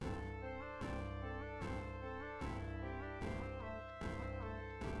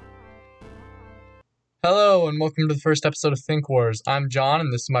Hello and welcome to the first episode of Thinkwars. I'm John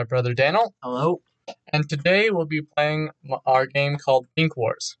and this is my brother Daniel. Hello. And today we'll be playing our game called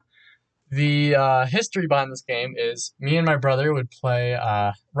Thinkwars. The history behind this game is me and my brother would play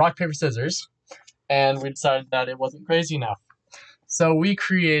rock, paper, scissors, and we decided that it wasn't crazy enough. So we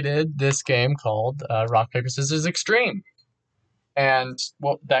created this game called Rock, Paper, Scissors Extreme. And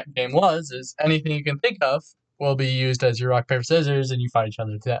what that game is anything you can think of will be used as your rock, paper, scissors, and you fight each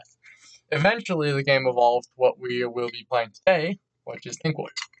other to death. Eventually, the game evolved to what we will be playing today, which is Thinkwars.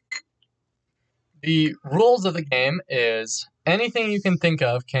 The rules of the game is anything you can think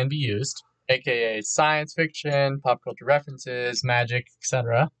of can be used, aka science fiction, pop culture references, magic,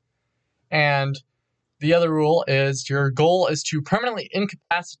 etc. And the other rule is your goal is to permanently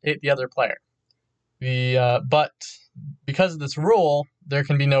incapacitate the other player. But because of this rule, there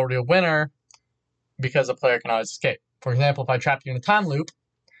can be no real winner because a player can always escape. For example, if I trap you in a time loop,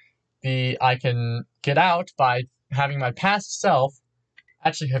 I can get out by having my past self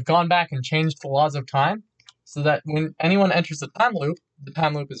actually have gone back and changed the laws of time so that when anyone enters the time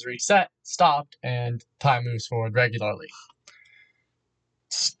loop is reset, stopped, and time moves forward regularly.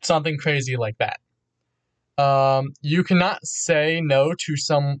 Something crazy like that. You cannot say no to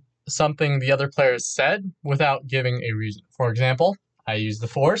something the other player said without giving a reason. For example, I use the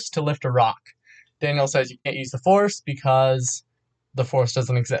Force to lift a rock. Daniel says you can't use the Force because the Force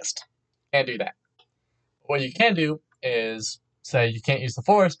doesn't exist. Can't do that. What you can do is say you can't use the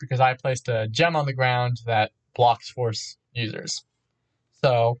Force because I placed a gem on the ground that blocks Force users.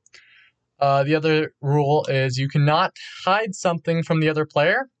 So the other rule is you cannot hide something from the other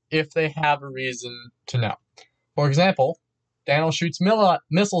player if they have a reason to know. For example, Daniel shoots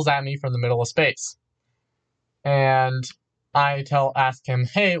missiles at me from the middle of space. And I ask him,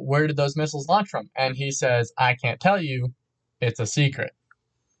 hey, where did those missiles launch from? And he says, I can't tell you. It's a secret.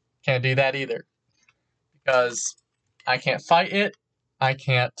 Can't do that either. Because I can't fight it. I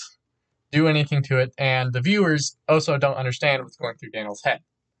can't do anything to it. And the viewers also don't understand what's going through Daniel's head.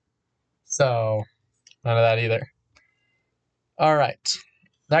 So, none of that either. Alright.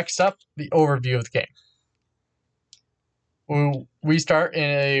 Next up, the overview of the game. We start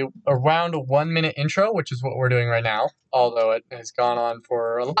in around a 1 minute intro, which is what we're doing right now, although it has gone on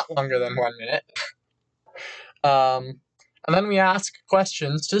for a lot longer than 1 minute. And then we ask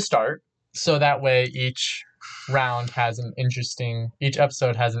questions to start, so that way each episode has an interesting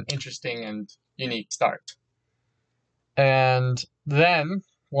and unique start. And then,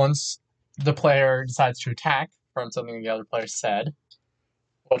 once the player decides to attack from something the other player said,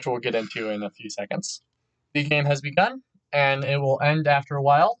 which we'll get into in a few seconds, the game has begun, and it will end after a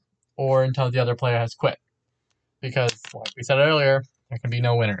while, or until the other player has quit. Because, like we said earlier, there can be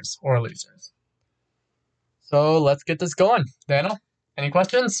no winners or losers. So, let's get this going. Daniel, any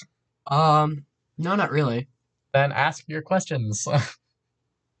questions? No, not really. Then ask your questions.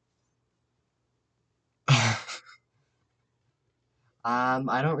 I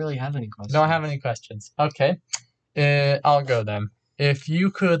don't really have any questions. Don't have any questions. Okay. I'll go then. If you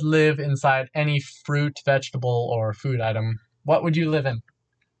could live inside any fruit, vegetable, or food item, what would you live in?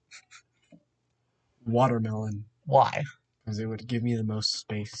 Watermelon. Why? Because it would give me the most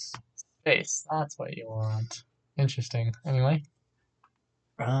space. Space. That's what you want. Interesting. Anyway,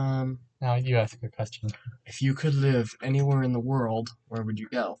 Um, now you ask a question. if you could live anywhere in the world, where would you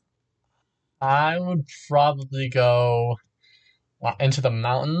go? I would probably go into the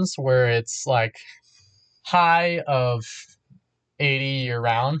mountains where it's like high of 80 year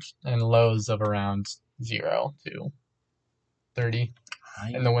round and lows of around 0 to 30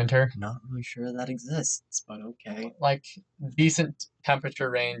 in the winter. I'm not really sure that exists, but okay. Like decent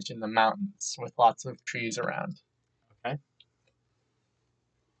temperature range in the mountains with lots of trees around. Okay.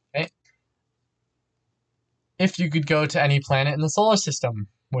 Okay. If you could go to any planet in the solar system,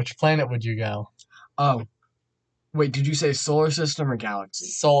 which planet would you go? Oh. Wait, did you say solar system or galaxy?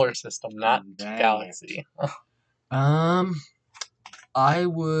 Solar system, not Dang galaxy. I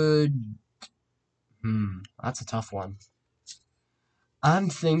would... that's a tough one. I'm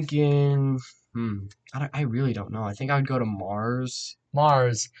thinking... I really don't know. I think I would go to Mars.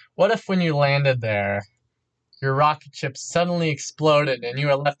 Mars. What if when you landed there, your rocket ship suddenly exploded and you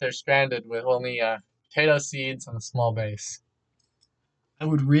were left there stranded with only potato seeds and a small base? I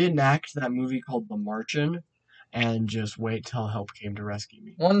would reenact that movie called The Martian and just wait till help came to rescue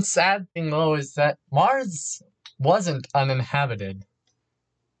me. One sad thing, though, is that Mars wasn't uninhabited.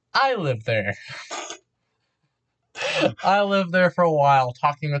 I lived there. I lived there for a while,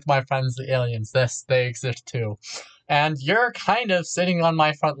 talking with my friends, the aliens. Yes, they exist too. And you're kind of sitting on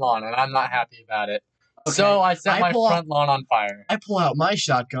my front lawn, and I'm not happy about it. Okay, So I set I my pull out front lawn on fire. I pull out my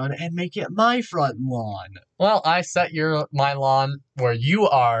shotgun and make it my front lawn. Well, I set my lawn where you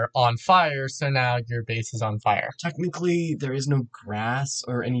are on fire, so now your base is on fire. Technically, there is no grass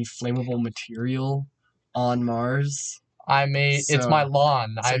or any flammable material on Mars. It's my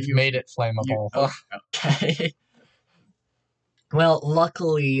lawn. So I've made it flammable. okay. Well,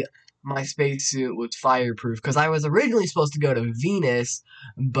 luckily, my spacesuit was fireproof because I was originally supposed to go to Venus,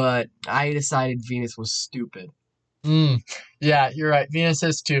 but I decided Venus was stupid. Yeah, you're right. Venus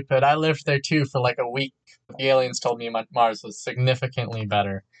is stupid. I lived there too for like a week. The aliens told me Mars was significantly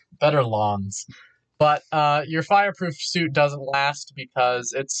better. Better lawns. But your fireproof suit doesn't last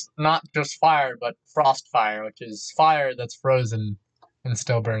because it's not just fire, but frost fire, which is fire that's frozen and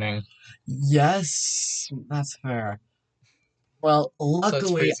still burning. Yes, that's fair. Well, So it's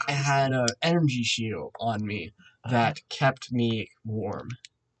luckily, freezing. I had an energy shield on me that kept me warm,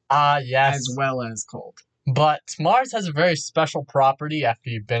 Yes. as well as cold. But Mars has a very special property after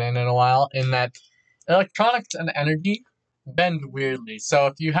you've been in it a while, in that electronics and energy bend weirdly. So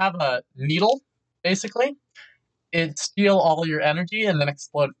if you have a needle, basically, it steal all your energy and then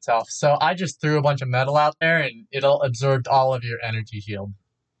explode itself. So I just threw a bunch of metal out there and it'll absorb all of your energy shield.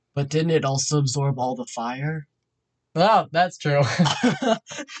 But didn't it also absorb all the fire? Oh, that's true.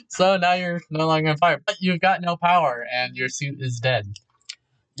 So now you're no longer on fire, but you've got no power and your suit is dead.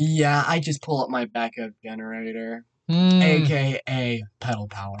 Yeah, I just pull up my backup generator, Hmm. aka pedal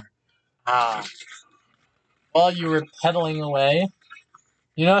power. While you were pedaling away,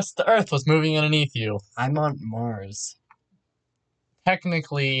 you noticed the Earth was moving underneath you. I'm on Mars.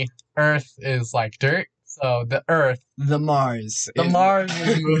 Technically, Earth is like dirt, so the Mars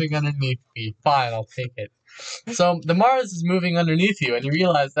is moving underneath me. Fine, I'll take it. So the Mars is moving underneath you, and you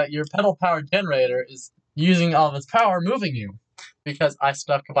realize that your pedal-powered generator is using all of its power moving you, because I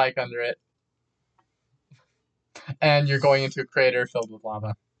stuck a bike under it, and you're going into a crater filled with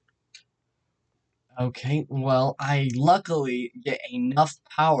lava. Okay, well, I luckily get enough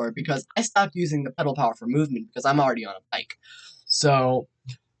power because I stopped using the pedal power for movement because I'm already on a bike. So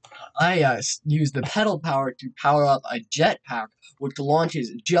I use the pedal power to power up a jetpack, which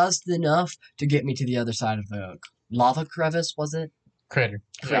launches just enough to get me to the other side of the lava crevice, was it? Crater.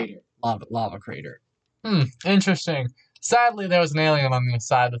 Crater. Yeah. Lava crater. Interesting. Sadly, there was an alien on the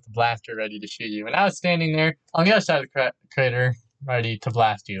side with a blaster ready to shoot you, and I was standing there on the other side of the crater, ready to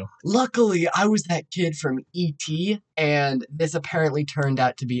blast you. Luckily, I was that kid from E.T., and this apparently turned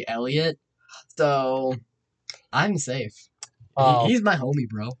out to be Elliot, so I'm safe. Oh, He's my homie,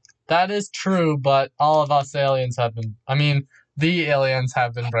 bro. that is true, but all of us aliens have been, the aliens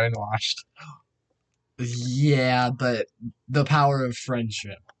have been brainwashed. Yeah, but the power of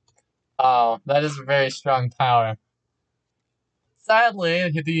friendship. Oh, that is a very strong power.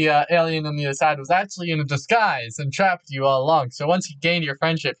 Sadly, the alien on the other side was actually in a disguise and trapped you all along. So once he gained your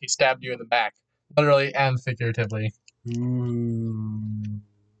friendship, he stabbed you in the back, literally and figuratively.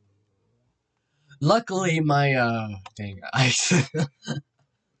 Luckily,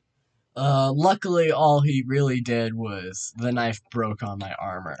 luckily, all he really did was the knife broke on my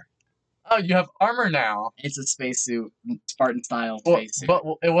armor. Oh, you have armor now. It's a spacesuit, Spartan style spacesuit. But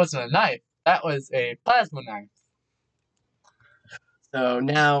it wasn't a knife. That was a plasma knife. So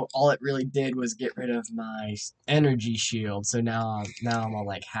now all it really did was get rid of my energy shield. So now I'm on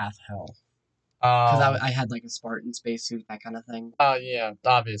like half health. Because I had like a Spartan spacesuit, that kind of thing. Oh yeah,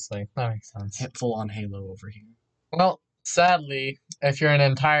 obviously that makes sense. Full on Halo over here. Well, sadly, if you're an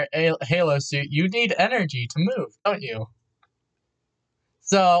entire Halo suit, you need energy to move, don't you?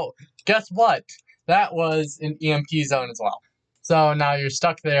 So guess what? That was an EMP zone as well. So now you're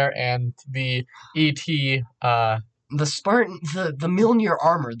stuck there, and the ET. The Spartan, the Mjolnir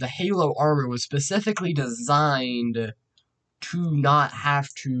armor, the Halo armor, was specifically designed to not have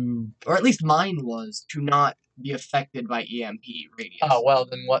to, or at least mine was, to not be affected by EMP radius. Oh, well,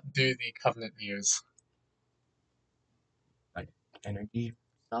 then what do the Covenant use? Like energy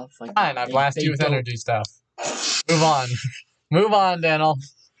stuff? Like Fine, I blast you with energy stuff. Move on. Move on, Daniel.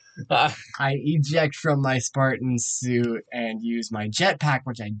 I eject from my Spartan suit and use my jetpack,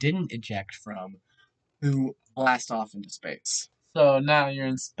 which I didn't eject from, to blast off into space. So now you're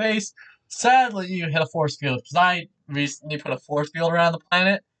in space. Sadly, you hit a force field, because I recently put a force field around the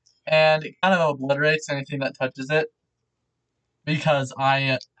planet, and it kind of obliterates anything that touches it, because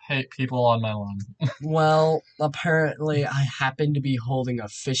I hate people on my lawn. Well, apparently I happened to be holding a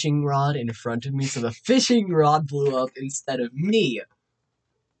fishing rod in front of me, so the fishing rod blew up instead of me.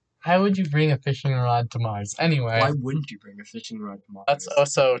 How would you bring a fishing rod to Mars? Anyway. Why wouldn't you bring a fishing rod to Mars? That's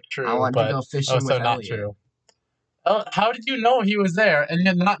also true, I want to go fishing with not Elliot. True. How did you know he was there and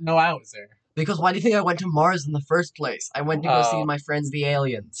yet not know I was there? Because why do you think I went to Mars in the first place? I went to go see Oh, my friends, the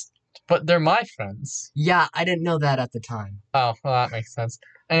aliens. but they're my friends. Yeah, I didn't know that at the time. Oh, well, that makes sense.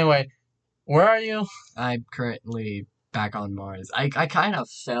 Anyway, where are you? I'm currently back on Mars. I kind of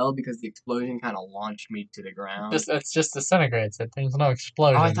fell because the explosion kind of launched me to the ground. It's just disintegrates. There's no Oh, I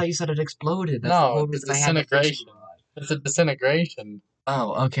explosion. thought you said it exploded. That's the No, whole it's a reason I had the fishing disintegration. rod. It's a disintegration.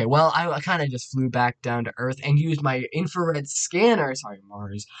 Oh, okay. Well, I kind of just flew back down to Earth and used my infrared scanner. Sorry,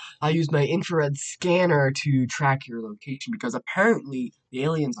 Mars. I used my infrared scanner to track your location because apparently the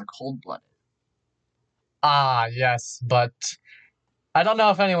aliens are cold-blooded. Ah, yes, but I don't know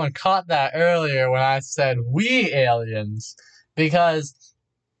if anyone caught that earlier when I said we aliens, because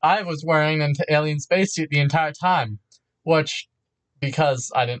I was wearing an alien spacesuit the entire time, which,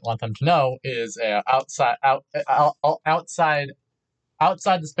 because I didn't want them to know, is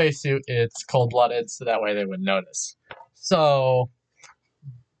outside the spacesuit. It's cold blooded, so that way they wouldn't notice. So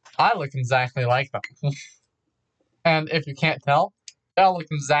I look exactly like them, and if you can't tell, they all look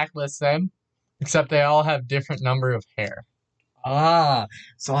exactly the same, except they all have different number of hair. Ah,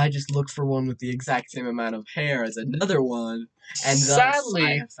 so I just looked for one with the exact same amount of hair as another one, and thus I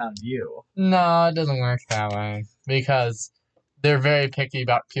Sadly, have found you. no, it doesn't work that way because they're very picky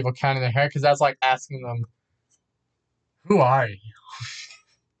about people counting their hair. Because that's like asking them, "Who are you?"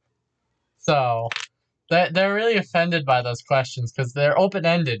 So they're really offended by those questions because they're open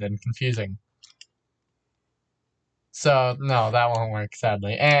ended and confusing. So no, that won't work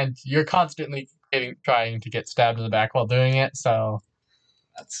sadly. And you're constantly trying to get stabbed in the back while doing it. So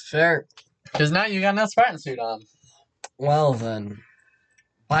That's fair. because now you got no Spartan suit on. Well then,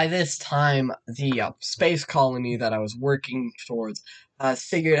 by this time, the space colony that I was working towards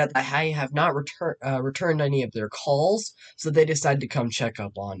figured out that I have not returned any of their calls, so they decided to come check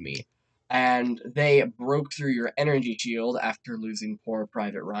up on me. And they broke through your energy shield after losing poor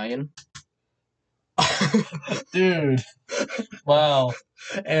Private Ryan. Dude, wow.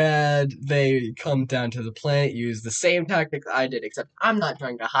 And they come down to the planet, use the same tactics I did, except I'm not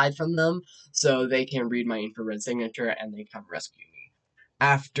trying to hide from them, so they can read my infrared signature and they come rescue me.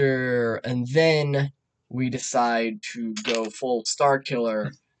 And then we decide to go full Star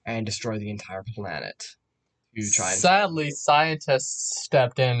Killer and destroy the entire planet to try and find Sadly, you. scientists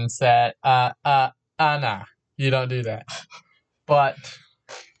stepped in and said, nah, you don't do that. But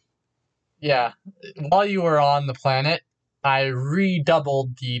yeah, while you were on the planet, I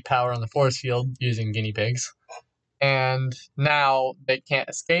redoubled the power on the force field using guinea pigs, and now they can't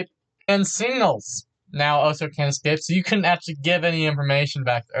escape. And signals now also can't escape, so you couldn't actually give any information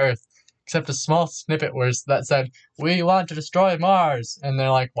back to Earth, except a small snippet that said, "We want to destroy Mars," and they're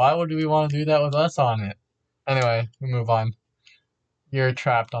like, "Why would we want to do that with us on it?" Anyway, we move on. You're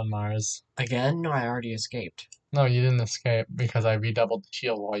trapped on Mars. Again? No, I already escaped. No, you didn't escape because I redoubled the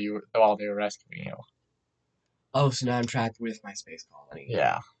shield while they were rescuing you. Oh, so now I'm trapped with my space colony.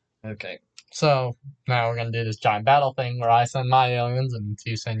 Yeah. Okay. So now we're gonna do this giant battle thing where I send my aliens and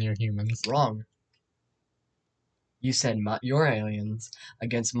you send your humans. Wrong. You said your aliens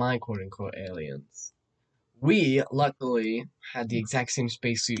against my quote unquote aliens. We, luckily, had the exact same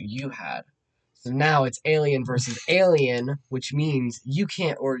spacesuit you had. So now it's alien versus alien, which means you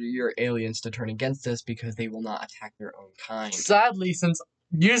can't order your aliens to turn against us because they will not attack their own kind. Sadly, since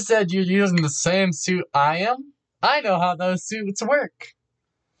you said you're using the same suit I am, I know how those suits work.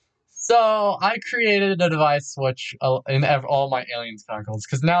 So I created a device which in all my aliens goggles,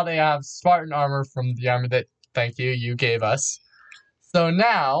 because now they have Spartan armor from the armor that, thank you gave us. So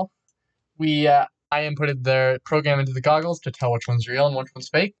now I inputted their program into the goggles to tell which one's real and which one's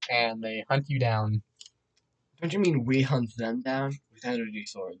fake, and they hunt you down. Don't you mean we hunt them down with energy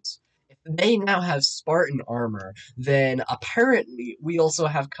swords? If they now have Spartan armor, then apparently we also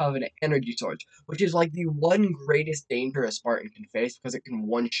have Covenant energy swords, which is like the one greatest danger a Spartan can face because it can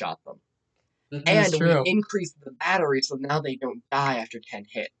one-shot them. This is And we true. increase the battery so now they don't die after 10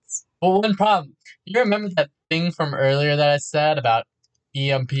 hits. But one problem, you remember that thing from earlier that I said about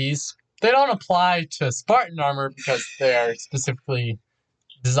EMPs? They don't apply to Spartan armor because they are specifically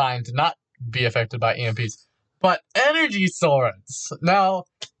designed to not be affected by EMPs. But energy swords! Now,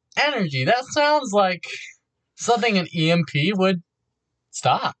 energy, that sounds like something an EMP would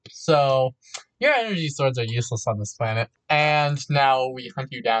stop. So, your energy swords are useless on this planet. And now we hunt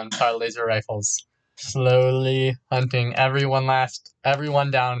you down with our laser rifles. Slowly hunting everyone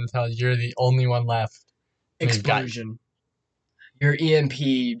down until you're the only one left. Explosion. Your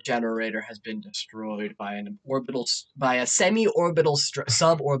EMP generator has been destroyed by a semi-orbital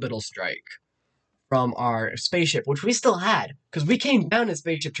suborbital strike from our spaceship, which we still had because we came down in a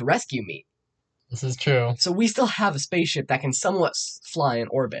spaceship to rescue me. This is true. So we still have a spaceship that can somewhat fly in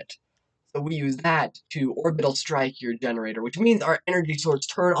orbit. So we use that to orbital strike your generator, which means our energy swords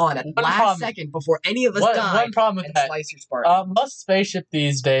turn on at the One last problem- second before any of us One die problem with and that. slice your Spartan. Most spaceships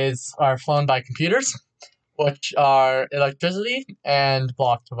these days are flown by computers, which are electricity and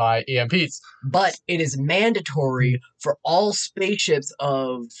blocked by EMPs. But it is mandatory for all spaceships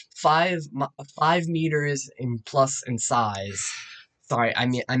of 5 meters in plus in size. Sorry,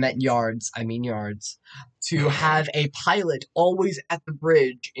 I meant yards. I mean yards. To have a pilot always at the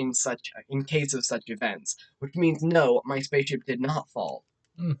bridge in case of such events, which means no, my spaceship did not fall.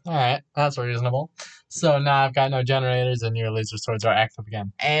 Alright, that's reasonable. So now I've got no generators and your laser swords are active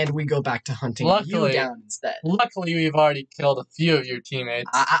again. And we go back to hunting you down instead. Luckily, we've already killed a few of your teammates.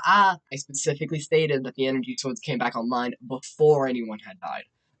 I specifically stated that the energy swords came back online before anyone had died.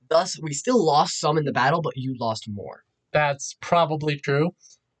 Thus, we still lost some in the battle, but you lost more. That's probably true.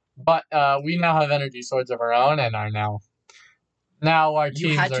 But we now have energy swords of our own and are now our teams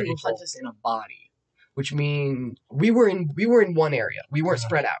You had to are equal. hunt us in a body, which means we were in one area. We weren't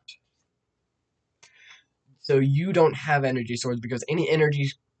spread out. So you don't have energy swords because any energy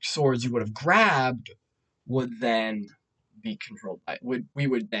swords you would have grabbed would then be controlled by we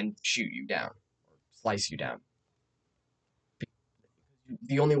would then shoot you down or slice you down.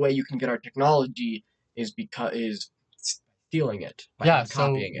 The only way you can get our technology is stealing it by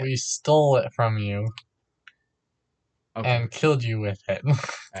copying it. We stole it from you Okay. and killed you with it.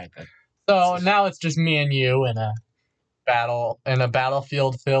 Alright then. So now it's just me and you in a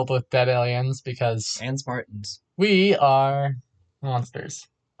battlefield filled with dead aliens because And Spartans. we are monsters.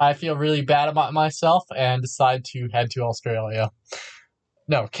 I feel really bad about myself and decide to head to Australia.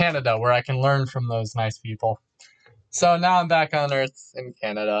 No, Canada, where I can learn from those nice people. So now I'm back on Earth in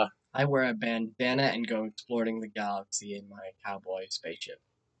Canada. I wear a bandana and go exploring the galaxy in my cowboy spaceship.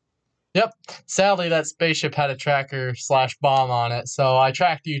 Yep. Sadly, that spaceship had a tracker/bomb on it, so I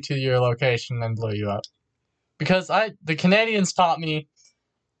tracked you to your location and blew you up. Because the Canadians taught me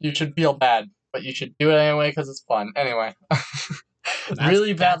you should feel bad, but you should do it anyway because it's fun. Anyway.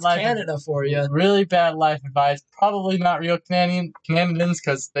 That's Canada for you. Really bad life advice. Probably not real Canadians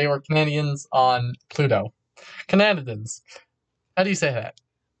because they were Canadians on Pluto. Canadians. How do you say that?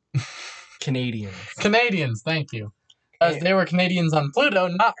 Canadians. Canadians, thank you. Because they were Canadians on Pluto,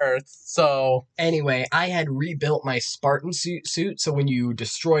 not Earth, so... Anyway, I had rebuilt my Spartan suit, so when you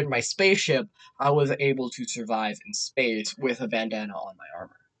destroyed my spaceship, I was able to survive in space with a bandana on my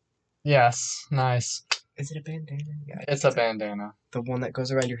armor. Yes, nice. Is it a bandana? Yeah, it's a bandana. The one that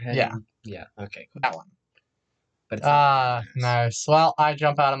goes around your head? Yeah. Yeah, okay. Cool. That one. But it's nice. Well, I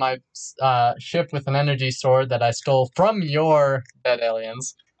jump out of my ship with an energy sword that I stole from your dead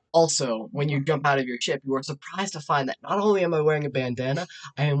aliens. Also, when you jump out of your ship, you are surprised to find that not only am I wearing a bandana,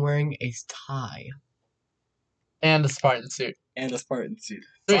 I am wearing a tie. And a Spartan suit. And a Spartan suit.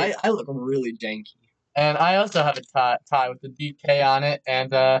 So I look really janky. And I also have a tie with the DK on it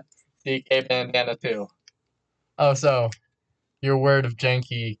and a DK bandana too. Oh, so your word of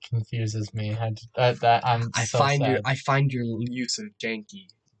janky confuses me. I find your use of janky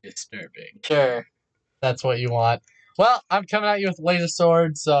disturbing. Sure, that's what you want. Well, I'm coming at you with a laser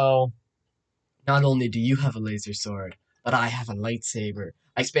sword, so... Not only do you have a laser sword, but I have a lightsaber.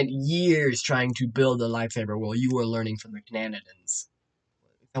 I spent years trying to build a lightsaber while you were learning from the Canadians. Is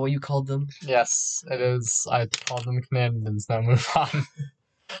that what you called them? Yes, it is. I called them Canadians. Now move on.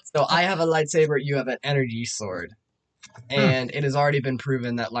 So I have a lightsaber, you have an energy sword. And it has already been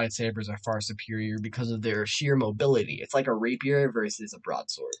proven that lightsabers are far superior because of their sheer mobility. It's like a rapier versus a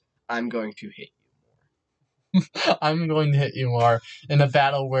broadsword. I'm going to hit you. I'm going to hit you more in a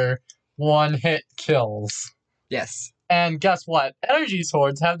battle where one hit kills. Yes. And guess what? Energy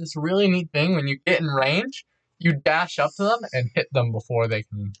swords have this really neat thing. When you get in range, you dash up to them and hit them before they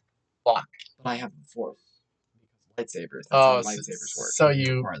can block. But I have the force. Lightsabers. That's how lightsabers work. So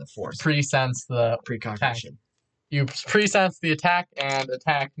you the force. Pre-sense the precognition. You pre-sense the attack and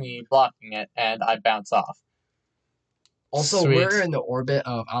attack me blocking it, and I bounce off. Also, Sweet. We're in the orbit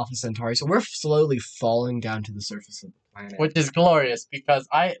of Alpha Centauri, so we're slowly falling down to the surface of the planet. Which is glorious, because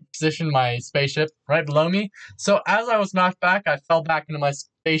I positioned my spaceship right below me, so as I was knocked back, I fell back into my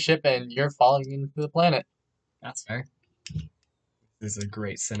spaceship, and you're falling into the planet. That's fair. This is a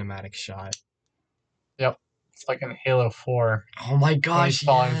great cinematic shot. Yep. It's like in Halo 4. Oh my gosh,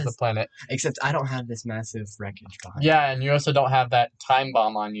 falling into the planet. Except I don't have this massive wreckage behind Yeah, and you also don't have that time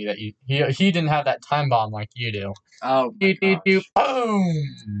bomb on you that he didn't have that time bomb like you do. Oh my gosh.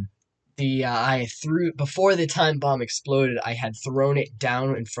 Boom! I threw before the time bomb exploded. I had thrown it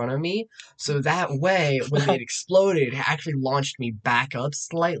down in front of me, so that way when it exploded, it actually launched me back up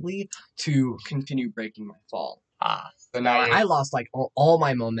slightly to continue breaking my fall. So Now now I lost like all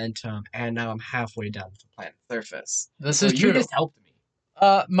my momentum, and now I'm halfway down the planet's surface. this So is you true. just helped me.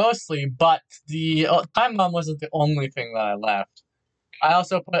 Mostly, but the time bomb wasn't the only thing that I left. I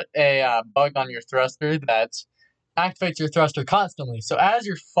also put a bug on your thruster that activates your thruster constantly. So as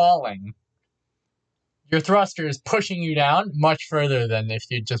you're falling, your thruster is pushing you down much further than if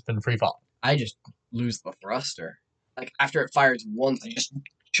you'd just been free falling. I just lose the thruster. Like after it fires once, I just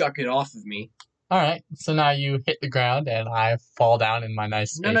chuck it off of me. Alright, so now you hit the ground and I fall down in my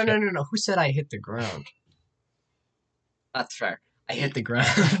nice spaceship. No. Who said I hit the ground? That's fair. I hit the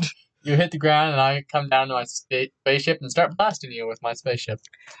ground. You hit the ground and I come down to my spaceship and start blasting you with my spaceship.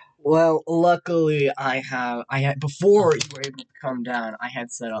 Well, luckily I had before you were able to come down, I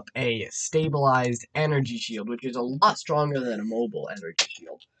had set up a stabilized energy shield, which is a lot stronger than a mobile energy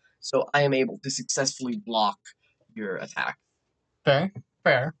shield. So I am able to successfully block your attack. Fair.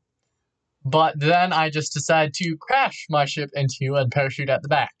 But then I just decided to crash my ship into you and parachute at the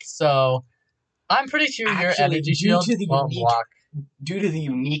back. So I'm pretty sure your energy shield won't block. Due to the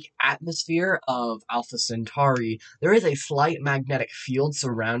unique atmosphere of Alpha Centauri, there is a slight magnetic field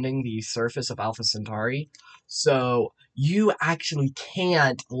surrounding the surface of Alpha Centauri. So you actually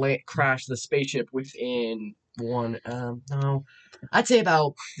can't crash the spaceship within I'd say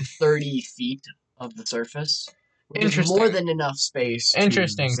about 30 feet of the surface. Which is more than enough space.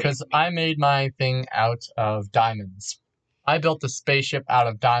 Interesting, because I made my thing out of diamonds. I built a spaceship out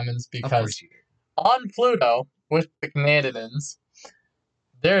of diamonds because on Pluto, with the Canadians,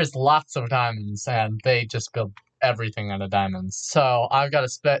 there's lots of diamonds, and they just build everything out of diamonds. So I've got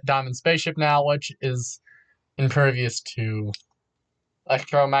a diamond spaceship now, which is impervious to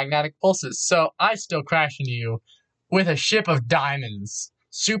electromagnetic pulses. So I still crash into you with a ship of diamonds,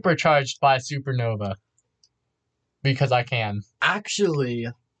 supercharged by supernova. Because I can. Actually,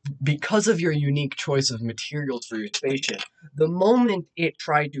 because of your unique choice of materials for your spaceship, the moment it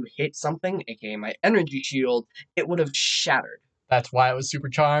tried to hit something, aka my energy shield, it would have shattered. That's why it was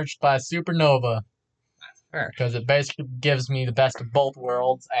supercharged by a supernova. That's fair. Because it basically gives me the best of both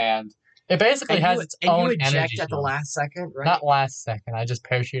worlds, and it basically has its own energy. And you eject at the last second, right? Not last second. I just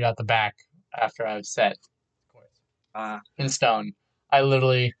parachute out the back after I've set. In stone. I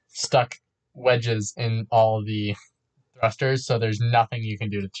literally stuck wedges in all the thrusters, so there's nothing you can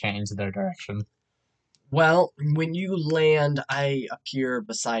do to change their direction. Well, when you land, I appear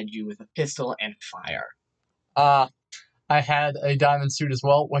beside you with a pistol and fire. I had a diamond suit as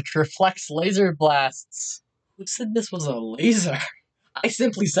well, which reflects laser blasts. Who said this was a laser? I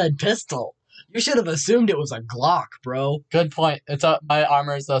simply said pistol. You should have assumed it was a Glock, bro. Good point. It's my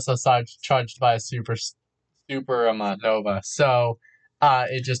armor is also charged by a super nova, so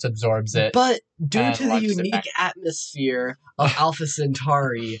it just absorbs it. But due to the unique atmosphere of Alpha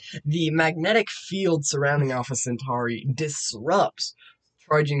Centauri, the magnetic field surrounding Alpha Centauri disrupts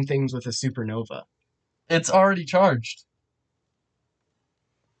charging things with a supernova. It's already charged.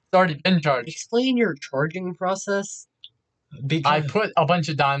 It's already been charged. Explain your charging process. I put a bunch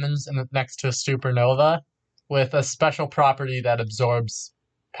of diamonds next to a supernova with a special property that absorbs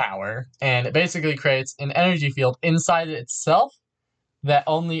power, and it basically creates an energy field inside itself that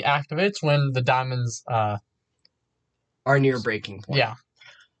only activates when the diamonds are near breaking point. Yeah.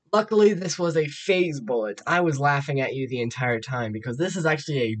 Luckily, this was a phase bullet. I was laughing at you the entire time because this is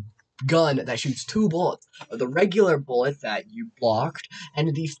actually a gun that shoots 2 bullets. The regular bullet that you blocked,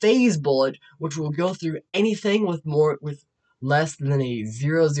 and the phase bullet, which will go through anything with less than a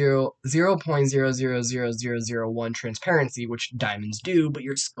 0.000001 transparency, which diamonds do, but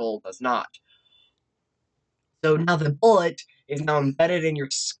your skull does not. So now the bullet is now embedded in your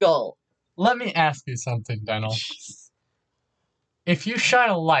skull. Let me ask you something, Daniel. If you shine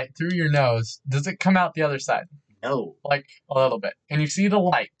a light through your nose, does it come out the other side? No. Like, a little bit. And you see the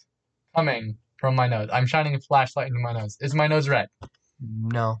light coming from my nose. I'm shining a flashlight into my nose. Is my nose red?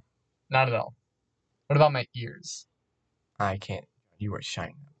 No. Not at all. What about my ears? I can't. You are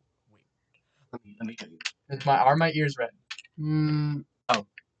shining. Wait. Let me show you. Are my ears red? Oh.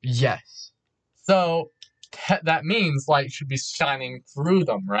 Yes. So, that means light should be shining through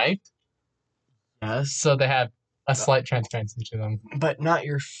them, right? Yes. So they have a slight transparency to them. But not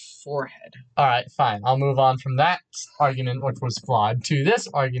your forehead. Alright, fine. I'll move on from that argument, which was flawed, to this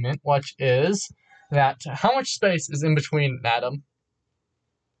argument, which is that how much space is in between an atom?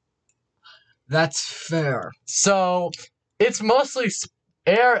 That's fair. So, it's mostly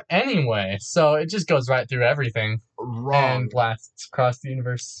air anyway, so it just goes right through everything. Wrong. And blasts across the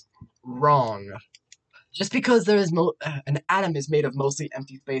universe. Wrong. Just because there is an atom is made of mostly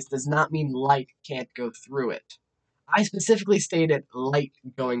empty space does not mean light can't go through it. I specifically stated light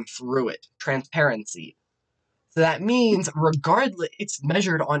going through it. Transparency. So that means, regardless, it's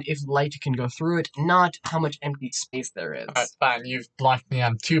measured on if light can go through it, not how much empty space there is. Alright, fine. You've blocked me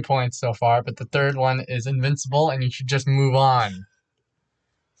on 2 points so far, but the third one is invincible, and you should just move on.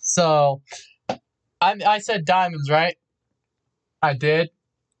 So, I said diamonds, right? I did.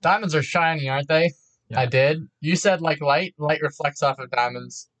 Diamonds are shiny, aren't they? Yeah. I did. You said like light. Light reflects off of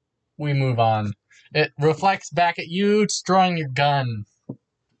diamonds. We move on. It reflects back at you, destroying your gun.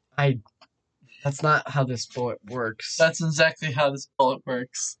 That's not how this bullet works. That's exactly how this bullet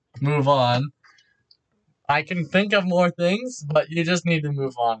works. Move on. I can think of more things, but you just need to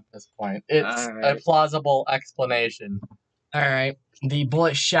move on at this point. It's a plausible explanation. Alright. The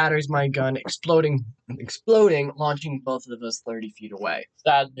bullet shatters my gun, exploding, launching both of us 30 feet away.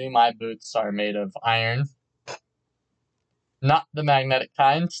 Sadly, my boots are made of iron. Not the magnetic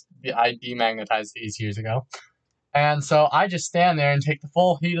kind. I demagnetized these years ago. And so I just stand there and take the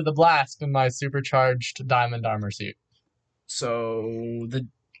full heat of the blast in my supercharged diamond armor suit. So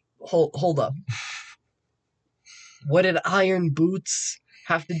hold up. What did iron boots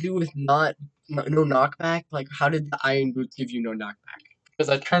have to do with no knockback? Like, how did the iron boots give you no knockback? Because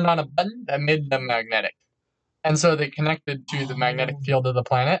I turned on a button that made them magnetic. And so they connected to the magnetic field of the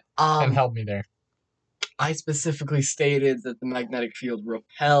planet and held me there. I specifically stated that the magnetic field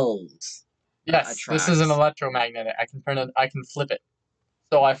repels. Yes, this is an electromagnetic. I can flip it.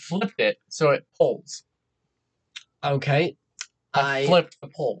 So I flipped it so it pulls. Okay. I flipped the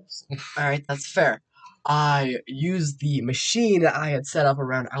poles. Alright, that's fair. I used the machine that I had set up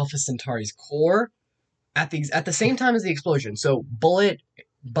around Alpha Centauri's core at the same time as the explosion. So bullet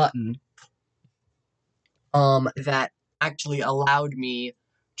button that actually allowed me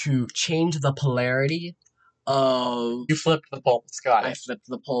to change the polarity of... You flipped the poles, got it. I flipped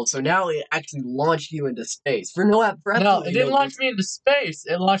the pole, so now it actually launched you into space. No, it didn't launch me into space.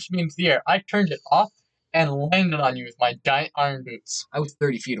 It launched me into the air. I turned it off and landed on you with my giant iron boots. I was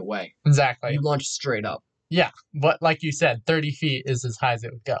 30 feet away. Exactly. You launched straight up. Yeah, but like you said, 30 feet is as high as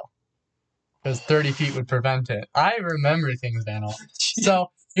it would go. Because 30 feet would prevent it. I remember things, Daniel. So,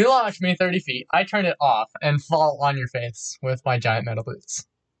 you launched me 30 feet, I turn it off, and fall on your face with my giant metal boots.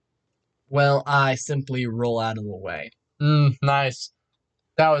 Well, I simply roll out of the way. Nice.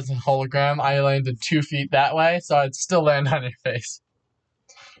 That was a hologram. I landed 2 feet that way, so I'd still land on your face.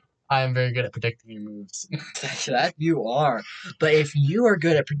 I am very good at predicting your moves. That you are. But if you are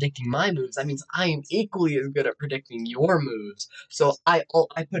good at predicting my moves, that means I am equally as good at predicting your moves. So I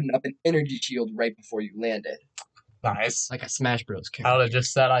put up an energy shield right before you landed. Nice. Like a Smash Bros. Character. I would have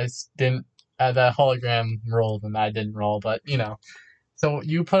just said I didn't the hologram rolled and I didn't roll, but you know. So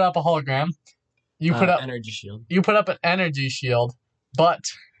you put up a hologram. You put up energy shield. You put up an energy shield, but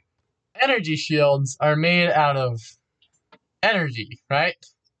energy shields are made out of energy, right?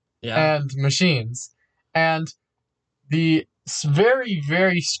 Yeah. And machines. And the very,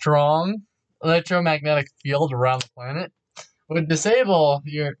 very strong electromagnetic field around the planet would disable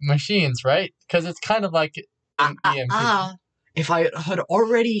your machines, right? Because it's kind of like an EMP. If I had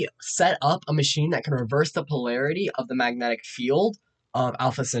already set up a machine that can reverse the polarity of the magnetic field of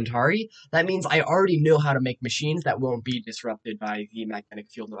Alpha Centauri, that means I already know how to make machines that won't be disrupted by the magnetic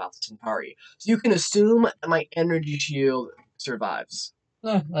field of Alpha Centauri. So you can assume that my energy shield survives.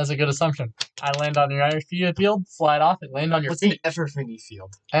 That's a good assumption. I land on your energy field, slide off, and land on your feet. What's the Everfinny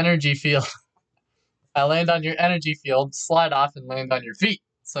field? Energy field. I land on your energy field, slide off, and land on your feet.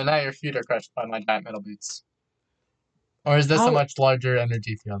 So now your feet are crushed by my giant metal boots. Or is this a much larger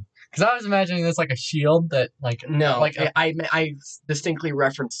energy field? Because I was imagining this like a shield that, like... No, like I distinctly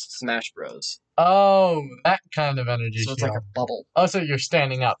referenced Smash Bros. Oh, that kind of energy shield. So it's like a bubble. Oh, so you're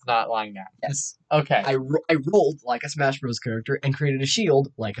standing up, not lying down. Yes. Okay. I rolled like a Smash Bros. Character and created a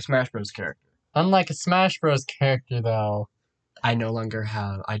shield like a Smash Bros. Character. Unlike a Smash Bros. Character, though... I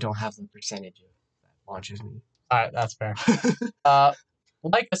don't have the percentage that launches me. Alright, that's fair.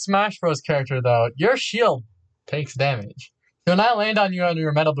 Like a Smash Bros. Character, though, your shield takes damage. So when I land on you under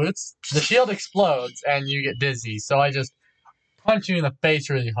your metal boots, the shield explodes and you get dizzy. So I just punch you in the face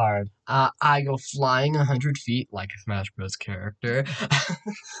really hard. I go flying 100 feet like a Smash Bros. Character.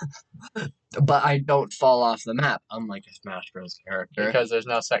 But I don't fall off the map, unlike a Smash Bros. Character. Because there's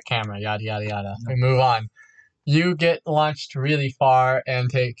no set camera, yada yada yada. We move on. You get launched really far and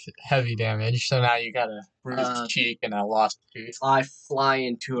take heavy damage, so now you got a bruised cheek and a lost tooth. I fly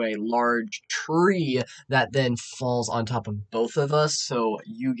into a large tree that then falls on top of both of us, so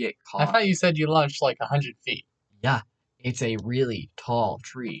you get caught. I thought you said you launched like 100 feet. Yeah, it's a really tall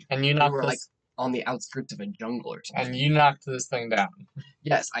tree. And you knocked like on the outskirts of a jungle or something. And you knocked this thing down.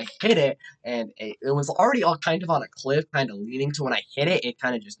 Yes, I hit it, and it was already all kind of on a cliff, kind of leaning, so when I hit it, it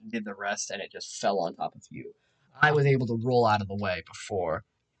kind of just did the rest, and it just fell on top of you. I was able to roll out of the way before.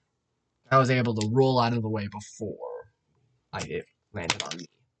 It landed on me.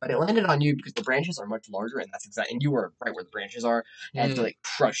 But it landed on you because the branches are much larger, and and you were right where the branches are, and it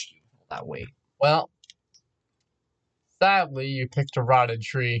crushed you that weight. Well, sadly, you picked a rotted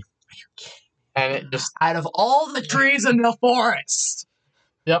tree. Are you kidding? And it just... Out of all the trees in the forest!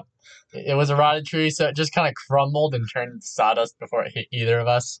 Yep. It was a rotted tree, so it just kind of crumbled and turned into sawdust before it hit either of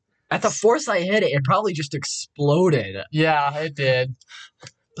us. At the force I hit it, it probably just exploded. Yeah, it did.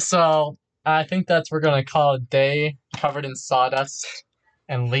 So, I think we're going to call it a day, covered in sawdust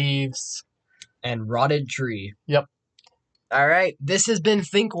and leaves. And rotted tree. Yep. Alright, this has been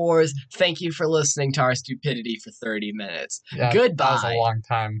Thinkwars. Thank you for listening to our stupidity for 30 minutes. Yeah, Goodbye. That was a long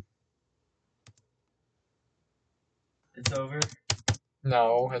time. It's over?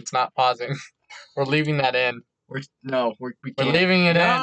 No, it's not pausing. We're leaving that in. We can't. We're leaving it in.